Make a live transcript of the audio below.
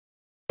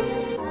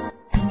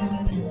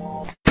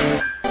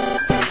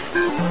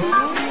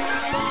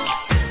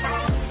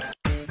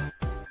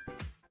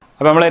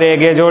അപ്പോൾ നമ്മൾ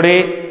രേഖീയ ജോഡി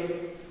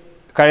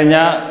കഴിഞ്ഞ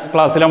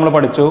ക്ലാസ്സിൽ നമ്മൾ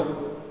പഠിച്ചു.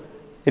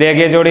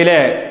 രേഖീയ ജോഡിയിലെ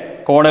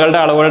കോണുകളുടെ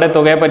അളവുകളുടെ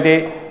തുകയെ പറ്റി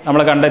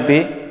നമ്മൾ കണ്ടെത്തി.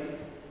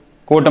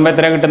 കൂട്ടുമ്പോൾ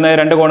എത്ര കിട്ടുന്നത്?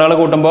 രണ്ട് കോണുകൾ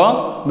കൂട്ടുമ്പോൾ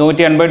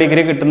 180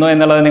 ഡിഗ്രി കിട്ടുന്നു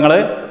എന്നുള്ളത് നിങ്ങൾ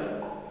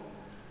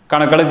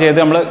കണക്കുകൾ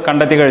ചെയ്ത് നമ്മൾ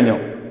കണ്ടെത്തി കഴിഞ്ഞു.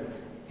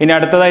 ഇനി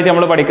അടുത്തതായിട്ട്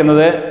നമ്മൾ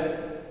പഠിക്കുന്നത്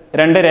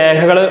രണ്ട്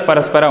രേഖകൾ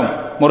പരസ്പരം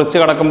മുറിച്ച്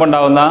കടക്കുമ്പോൾ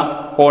ഉണ്ടാകുന്ന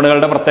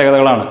കോണുകളുടെ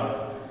പ്രത്യേകതകളാണ്.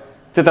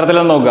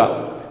 ചിത്രത്തിലൊന്ന് നോക്കുക.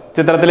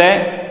 ചിത്രത്തിലെ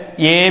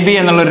AB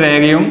എന്നുള്ളൊരു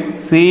രേഖയും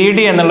CD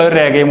എന്നുള്ളൊരു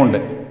രേഖയുമുണ്ട്.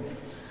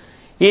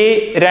 ഈ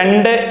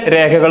രണ്ട്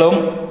രേഖകളും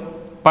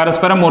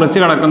പരസ്പരം മുറിച്ച്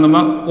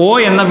കടക്കുമ്പോൾ O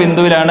എന്ന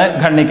ബിന്ദുവിലാണ്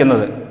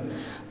ഖണ്ഡിക്കുന്നത്.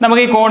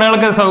 നമുക്ക് ഈ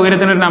കോണുകൾക്ക്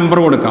സൗകര്യത്തിന് ഒരു നമ്പർ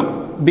കൊടുക്കാം.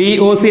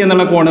 BOC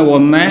എന്നുള്ള കോണ്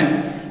 1,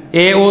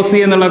 AOC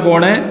എന്നുള്ള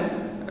കോണ്,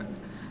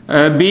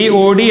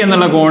 BOD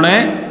എന്നുള്ള കോണ്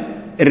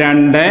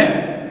 2,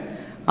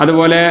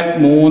 അതുപോലെ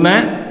 3,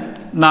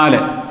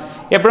 4.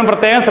 എപ്പോഴും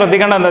പ്രത്യേകം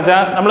ശ്രദ്ധിക്കേണ്ടത് എന്താ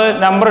വെച്ചാൽ നമ്മൾ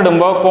നമ്പർ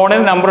ഇടുമ്പോൾ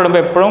കോണിന് നമ്പർ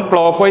ഇടുമ്പോൾ എപ്പോഴും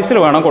ക്ലോക്ക് വൈസിൽ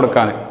വേണം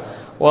കൊടുക്കാൻ.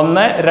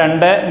 1,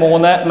 2,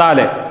 3,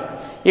 4.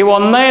 ഈ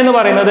 1 എന്ന്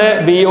പറയുന്നത്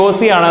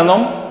BOC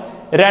ആണെന്നും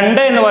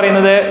 2 എന്ന്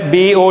പറയുന്നത്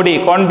BOD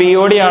കോൺ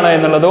BOD ആണ്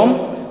എന്നുള്ളതും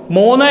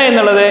 3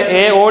 എന്നുള്ളത്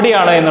AOD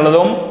ആണ്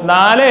എന്നുള്ളതും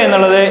 4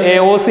 എന്നുള്ളത്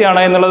AOC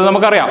ആണ് എന്നുള്ളത്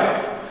നമുക്കറിയാം.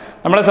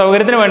 നമ്മുടെ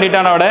സൗകര്യത്തിന്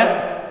വേണ്ടിയിട്ടാണ് അവിടെ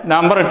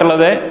നമ്പർ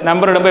ഇട്ടുള്ളത്.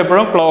 നമ്പർ ഇടുമ്പോൾ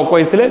എപ്പോഴും ക്ലോക്ക്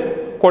വൈസിൽ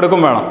കൊടുക്കും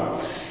വേണം.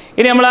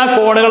 ഇനി നമ്മൾ ആ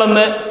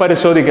കോണുകളൊന്ന്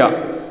പരിശോധിക്കാം.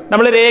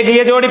 നമ്മൾ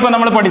രേഖീയ ജോഡി ഇപ്പോൾ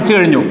നമ്മൾ പഠിച്ചു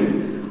കഴിഞ്ഞു.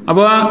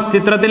 അപ്പോൾ ആ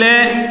ചിത്രത്തിലെ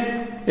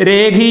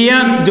രേഖീയ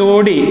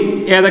ജോഡി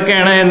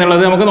ഏതൊക്കെയാണ്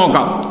എന്നുള്ളത് നമുക്ക്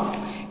നോക്കാം.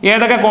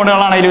 ഏതൊക്കെ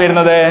കോണുകളാണ് അതിൽ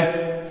വരുന്നത്?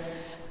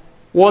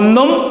 1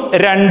 ഉം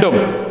 2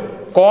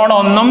 കോൺ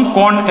 1 ഉം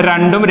കോൺ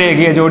 2 ഉം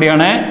രേഖീയ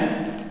ജോഡിയാണ്.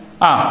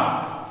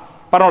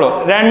 പറഞ്ഞോളൂ.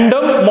 2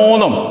 ഉം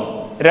 3 ഉം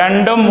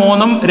 2 ഉം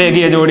 3 ഉം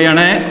രേഖീയ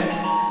ജോഡിയാണ്.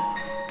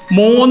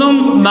 3 ഉം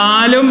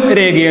 4 ഉം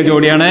രേഖീയ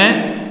ജോഡിയാണ്.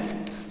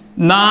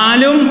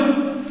 4 ഉം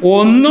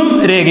 1 ഉം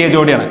രേഖീയ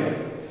ജോഡിയാണ്.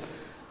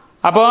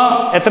 അപ്പോൾ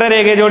എത്ര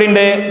രേഖീയ ജോഡി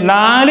ഉണ്ട്?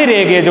 4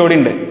 രേഖീയ ജോഡി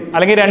ഉണ്ട്.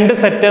 അല്ലെങ്കിൽ 2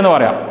 സെറ്റ് എന്ന്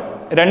പറയാം.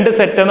 2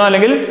 സെറ്റ് എന്നോ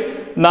അല്ലെങ്കിൽ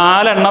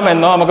 4 എണ്ണം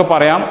എന്നോ നമുക്ക്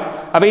പറയാം.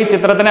 അപ്പോൾ ഈ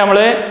ചിത്രത്തിനെ നമ്മൾ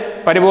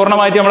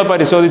പരിപൂർണമായിട്ട് നമ്മൾ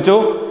പരിശോധിച്ചു.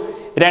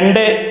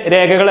 രണ്ട്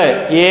രേഖകൾ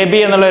AB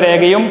എന്നുള്ള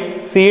രേഖയും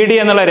CD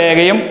എന്നുള്ള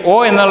രേഖയും O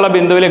എന്നുള്ള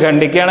ബിന്ദുവിൽ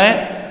ഖണ്ഡിക്കുകയാണ്.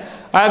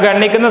 ആ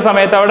ഖണ്ഡിക്കുന്ന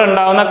സമയത്ത് അവിടെ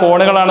ഉണ്ടാകുന്ന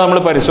കോണുകളാണ് നമ്മൾ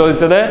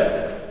പരിശോധിച്ചത്.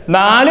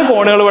 4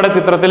 കോണുകൾ ഇവിടെ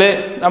ചിത്രത്തിൽ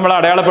നമ്മൾ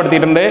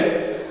അടയാളപ്പെടുത്തിയിട്ടുണ്ട്.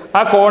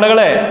 ആ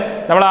കോണുകളെ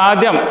നമ്മൾ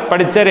ആദ്യം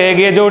പഠിച്ച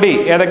രേഖീയ ജോഡി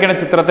ഏതൊക്കെയാണ്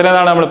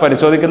ചിത്രത്തിലെന്നാണ് നമ്മൾ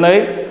പരിശോധിക്കുന്നത്.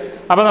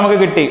 അപ്പോൾ നമുക്ക്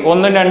കിട്ടി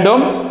 1 ഉം 2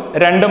 ഉം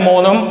 2 ഉം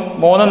 3 ഉം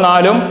 3 ഉം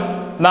 4 ഉം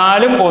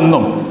 4 ഉം 1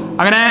 ഉം.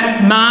 അങ്ങനെ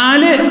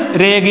 4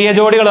 രേഖീയ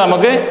ജോഡികൾ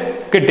നമുക്ക്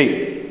കിട്ടി.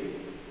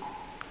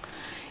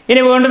 ഇനി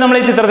വീണ്ടും നമ്മൾ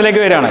ഈ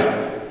ചിത്രത്തിലേക്ക് വരികയാണ്.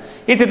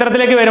 ഈ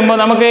ചിത്രത്തിലേക്ക് വരുമ്പോൾ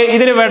നമുക്ക്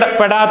ഇതിൽ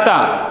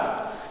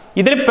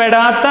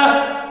പെടാത്ത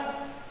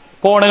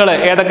കോണുകൾ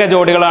ഏതൊക്കെ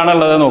ജോഡികളാണ്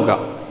ഉള്ളത് നോക്കാം.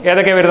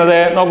 ഏതൊക്കെ വരുന്നത്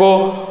നോക്കൂ.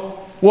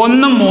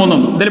 1 ഉം 3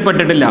 ഉം ഇതിൽ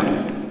പെട്ടിട്ടില്ല.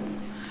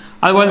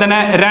 അതുപോലെ തന്നെ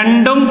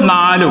 2 ഉം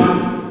 4 ഉം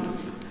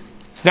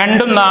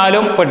 2 ഉം 4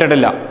 ഉം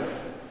പെട്ടിട്ടില്ല.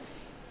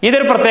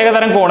 ഇതൊരു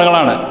പ്രത്യേകതരം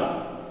കോണുകളാണ്.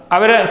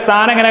 അവർ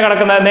സ്ഥാനം എങ്ങനെ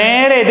കിടക്കുന്നത്?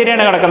 നേരെ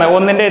എതിരെയാണ് കിടക്കുന്നത്.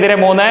 1ന്റെ എതിരെ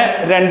 3,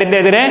 2ന്റെ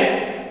എതിരെ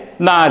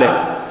 4.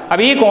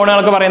 അപ്പൊ ഈ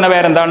കോണുകൾക്ക് പറയുന്ന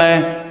പേരെന്താണ്?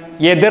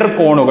 എതിർ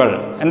കോണുകൾ.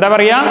 എന്താ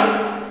പറയാ?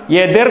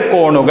 എതിർ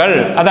കോണുകൾ.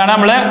 അതാണ്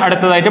നമ്മൾ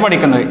അടുത്തതായിട്ട്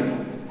പഠിക്കുന്നത്.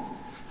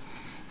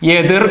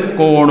 എതിർ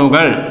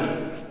കോണുകൾ.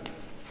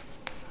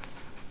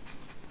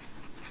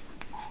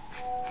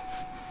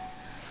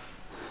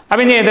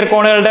 അപ്പൊ ഇനി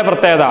എതിർകോണുകളുടെ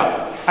പ്രത്യേകത,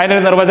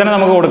 അതിനൊരു നിർവചനം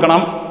നമുക്ക്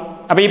കൊടുക്കണം.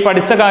 അപ്പൊ ഈ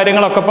പഠിച്ച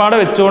കാര്യങ്ങളൊക്കെ പാടെ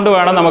വെച്ചുകൊണ്ട്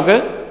വേണം നമുക്ക്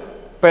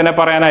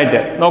പറയാനായിട്ട്.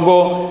 നോക്കൂ.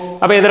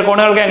 അപ്പൊ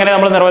എതിർകോണുകൾക്ക് എങ്ങനെ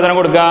നമ്മൾ നിർവചനം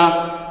കൊടുക്കുക?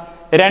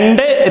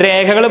 രണ്ട്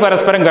രേഖകൾ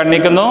പരസ്പരം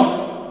ഖണ്ഡിക്കുന്നു.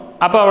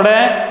 അപ്പൊ അവിടെ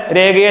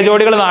രേഖീയ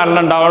ജോഡികൾ 4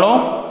 ഉണ്ടാവണം.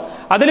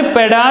 അതിൽ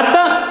പെടാത്ത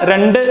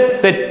 2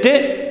 സെറ്റ്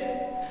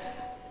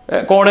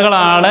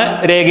കോണുകളാണ്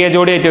രേഖീയ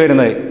ജോഡിയായിട്ട്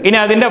വരുന്നത്. ഇനി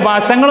അതിന്റെ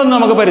വശങ്ങളൊന്നും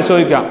നമുക്ക്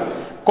പരിശോധിക്കാം.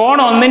 കോൺ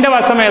 1ന്റെ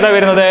വശം ഏതാ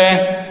വരുന്നത്?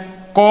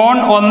 കോൺ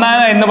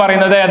 1 എന്ന്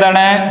പറയുന്നത്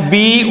ഏതാണ്?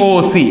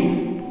 BOC.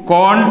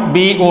 കോൺ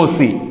BOC.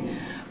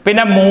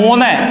 പിന്നെ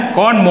 3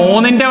 കോൺ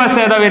 3ന്റെ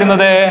വശം ഏതാ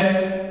വരുന്നത്?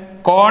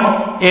 കോൺ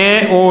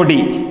AOD.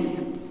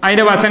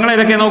 അതിന്റെ വശങ്ങൾ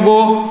ഏതൊക്കെ നോക്കൂ.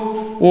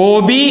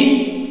 OB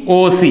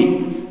OC,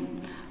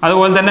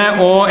 അതുപോലെ തന്നെ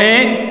OA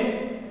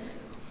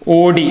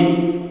OD.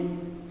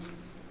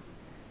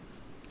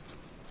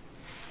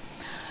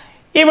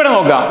 ഇവിടെ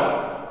നോക്കാം.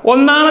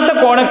 ഒന്നാമത്തെ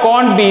കോണ്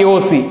കോൺ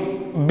BOC.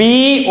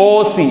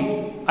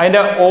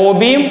 അതിന്റെ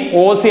OBയും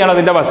OC ആണ്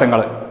അതിന്റെ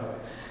വശങ്ങൾ.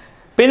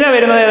 പിന്നെ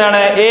വരുന്നത്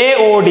ഏതാണ്?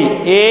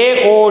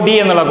 AOD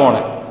എന്നുള്ള കോണ്.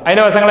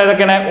 അതിന്റെ വശങ്ങൾ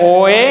ഏതൊക്കെയാണ്?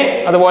 OA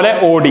അതുപോലെ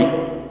OD.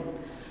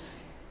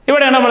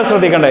 ഇവിടെയാണ് നമ്മൾ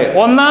ശ്രദ്ധിക്കേണ്ടത്.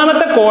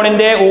 ഒന്നാമത്തെ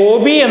കോണിന്റെ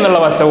OB എന്നുള്ള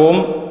വശവും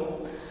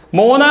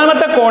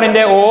മൂന്നാമത്തെ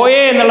കോണിന്റെ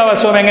OA എന്നുള്ള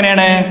വശവും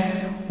എങ്ങനെയാണ്?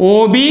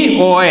 OB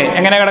OA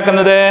എങ്ങനെ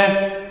കിടക്കുന്നത്?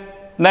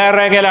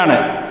 നേർരേഖയിലാണ്.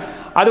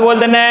 അതുപോലെ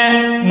തന്നെ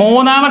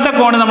മൂന്നാമത്തെ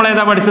കോണ് നമ്മൾ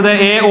ഏതാ പഠിച്ചത്?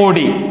 AOD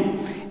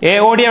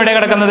എവിടെ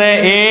കിടക്കുന്നത്?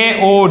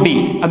 AOD.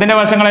 അതിന്റെ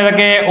വശങ്ങൾ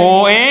ഏതൊക്കെ?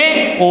 OA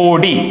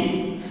OD.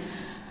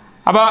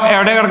 അപ്പൊ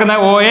എവിടെ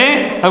കിടക്കുന്നത്? OA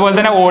അതുപോലെ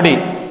തന്നെ OD.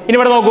 ഇനി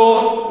ഇവിടെ നോക്കൂ.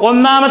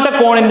 ഒന്നാമത്തെ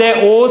കോണിന്റെ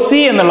OC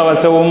എന്നുള്ള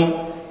വശവും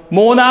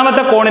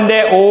മൂന്നാമത്തെ കോണിന്റെ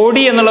OD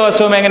എന്നുള്ള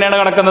വശവും എങ്ങനെയാണ്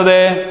കിടക്കുന്നത്?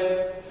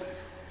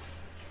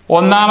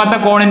 ഒന്നാമത്തെ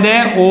കോണിന്റെ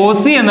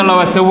OC എന്നുള്ള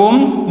വശവും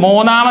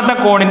മൂന്നാമത്തെ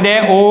കോണിന്റെ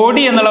OD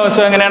എന്നുള്ള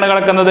വശവും എങ്ങനെയാണ്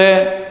കിടക്കുന്നത്?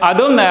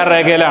 അതും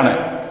നേർരേഖയിലാണ്.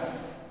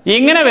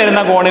 ഇങ്ങനെ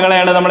വരുന്ന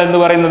കോണുകളെയാണ് നമ്മൾ എന്ത്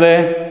പറയുന്നത്?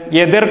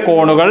 എതിർ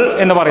കോണുകൾ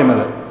എന്ന്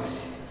പറയുന്നത്.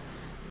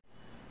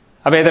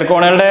 അപ്പോൾ എതിർ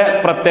കോണുകളുടെ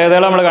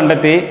പ്രത്യേകതകൾ നമ്മൾ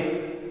കണ്ടെത്തി.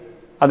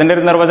 അതിൻ്റെ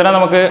ഒരു നിർവചനം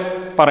നമുക്ക്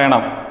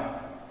പറയണം.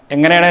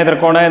 എങ്ങനെയാണ്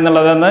എതിർകോണ്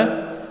എന്നുള്ളതെന്ന്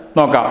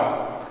നോക്കാം.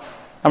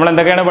 നമ്മൾ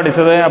എന്തൊക്കെയാണ്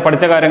പഠിച്ചത്?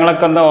 പഠിച്ച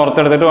കാര്യങ്ങളൊക്കെ ഒന്ന്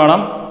ഓർത്തെടുത്തിട്ട്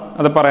വേണം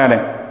അത് പറയാൻ.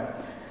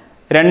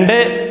 രണ്ട്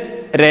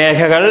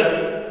രേഖകൾ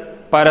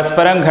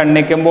പരസ്പരം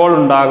ഖണ്ഡിക്കുമ്പോൾ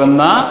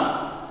ഉണ്ടാകുന്ന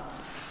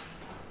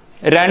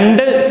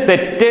രണ്ട്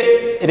സെറ്റ്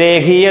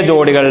രേഖീയ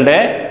ജോഡികളുടെ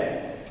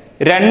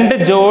രണ്ട്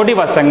ജോഡി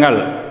വശങ്ങൾ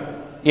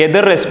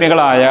എതിർ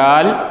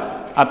രശ്മികളായാൽ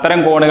അത്തരം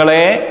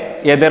കോണുകളെ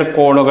എതിർ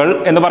കോണുകൾ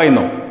എന്ന്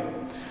പറയുന്നു.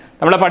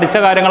 നമ്മൾ പഠിച്ച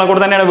കാര്യങ്ങളെ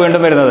കൂടെ തന്നെയാണ്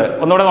വീണ്ടും വരുന്നത്.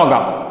 ഒന്നുകൂടെ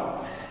നോക്കാം.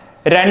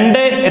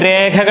 രണ്ട്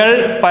രേഖകൾ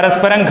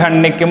പരസ്പരം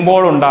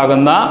ഖണ്ഡിക്കുമ്പോൾ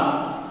ഉണ്ടാകുന്ന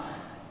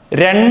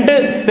രണ്ട്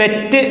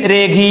സെറ്റ്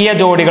രേഖീയ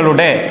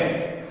ജോഡികളുടെ,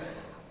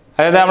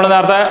 അതായത് നമ്മൾ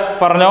നേരത്തെ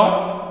പറഞ്ഞു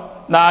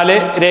 4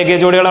 രേഖീയ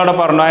ജോഡികൾ അവിടെ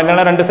പറഞ്ഞു,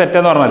 അതിനാണ് രണ്ട് സെറ്റ്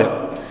എന്ന് പറഞ്ഞാൽ.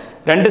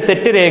 രണ്ട്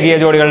സെറ്റ് രേഖീയ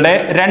ജോഡികളുടെ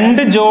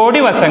രണ്ട് ജോഡി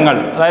വശങ്ങൾ,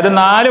 അതായത്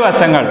 4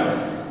 വശങ്ങൾ,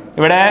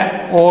 ഇവിടെ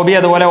OB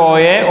അതുപോലെ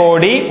OA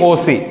OD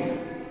OC,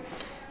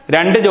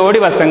 രണ്ട് ജോഡി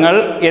വശങ്ങൾ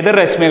എതിർ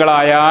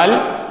രശ്മികളായാൽ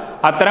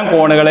അത്തരം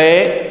കോണുകളെ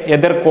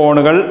എതിർ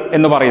കോണുകൾ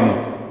എന്ന് പറയുന്നു.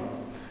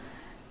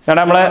 ഇതാണ്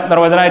നമ്മൾ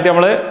നിർവചനമായിട്ട്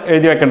നമ്മൾ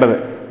എഴുതി വെക്കേണ്ടത്.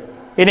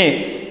 ഇനി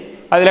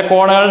അതിലെ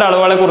കോണുകളുടെ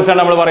അളവുകളെ കുറിച്ചാണ്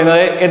നമ്മൾ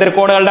പറയുന്നത്.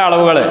 എതിർകോണുകളുടെ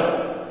അളവുകൾ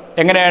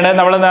എങ്ങനെയാണ്?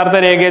 നമ്മൾ നേരത്തെ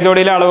രേഖീയ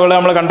ജോഡിയിലെ അളവുകൾ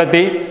നമ്മൾ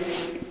കണ്ടെത്തി.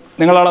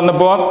 നിങ്ങൾ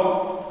അളന്നപ്പോൾ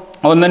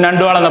 1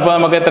 2 അളന്നപ്പോൾ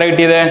നമുക്ക് എത്ര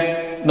കിട്ടിയത്?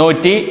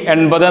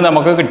 180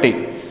 നമുക്ക് കിട്ടി.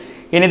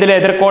 ഇനി ഇതിൽ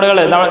എതിർകോണുകൾ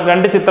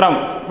രണ്ട് ചിത്രം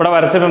ഇവിടെ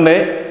വരച്ചിട്ടുണ്ട്.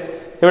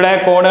 ഇവിടെ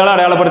കോണുകൾ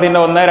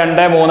അടയാളപ്പെടുത്തിയിട്ടുണ്ട് 1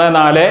 2 3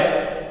 4.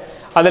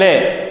 അതിൽ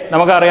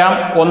നമുക്കറിയാം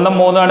 1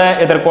 3 ആണ്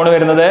എതിർകോണ്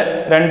വരുന്നത്,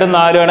 2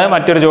 4 ആണ്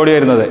മറ്റൊരു ജോഡി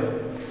വരുന്നത്.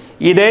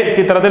 ഇത്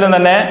ചിത്രത്തിൽ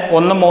തന്നെ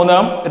 1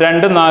 3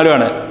 2 4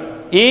 ആണ്.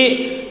 ഈ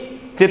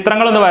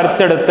ചിത്രങ്ങളൊന്ന്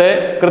വരച്ചെടുത്ത്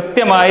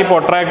കൃത്യമായി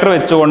പ്രൊട്രാക്ടർ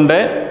വെച്ചുകൊണ്ട്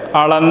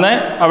അളന്ന്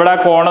അവിടെ ആ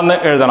കോണൊന്ന്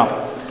എഴുതണം.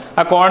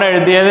 ആ കോൺ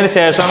എഴുതിയതിന്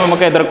ശേഷം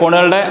നമുക്ക്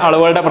എതിർകോണുകളുടെ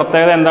അളവുകളുടെ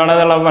പ്രത്യേകത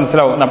എന്താണെന്നുള്ളത്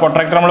മനസ്സിലാവും.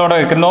 പ്രൊട്രാക്ടർ നമ്മൾ ഇവിടെ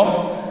വെക്കുന്നു,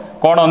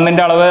 കോൺ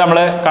 1ൻ്റെ അളവ് നമ്മൾ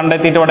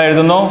കണ്ടെത്തിയിട്ട് ഇവിടെ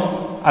എഴുതുന്നു,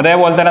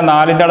 അതേപോലെ തന്നെ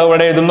 4ൻ്റെ അളവ്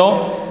ഇവിടെ എഴുതുന്നു.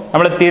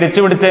 നമ്മൾ തിരിച്ചു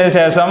പിടിച്ചതിന്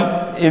ശേഷം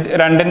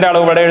 2ൻ്റെ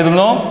അളവ് ഇവിടെ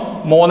എഴുതുന്നു,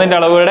 3ൻ്റെ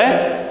അളവ് ഇവിടെ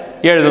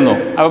എഴുതുന്നു.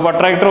 അപ്പോൾ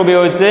പ്രൊട്രാക്ടർ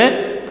ഉപയോഗിച്ച്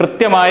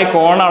കൃത്യമായി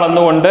കോൺ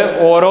അളന്നുകൊണ്ട്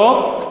ഓരോ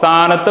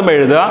സ്ഥാനത്തും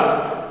എഴുതുക.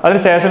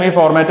 അതിനുശേഷം ഈ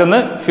ഫോർമാറ്റ് ഒന്ന്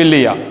ഫില്ല്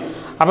ചെയ്യുക.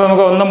 അപ്പോൾ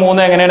നമുക്ക് 1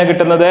 3 എങ്ങനെയാണ്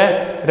കിട്ടുന്നത്,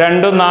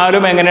 2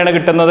 4 എങ്ങനെയാണ്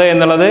കിട്ടുന്നത്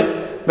എന്നുള്ളത്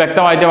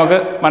വ്യക്തമായിട്ട് നമുക്ക്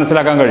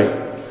മനസ്സിലാക്കാൻ കഴിയും.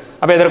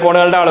 അപ്പോൾ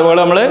എതിർകോണുകളുടെ അളവുകൾ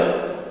നമ്മൾ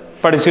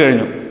പഠിച്ചു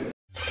കഴിഞ്ഞു.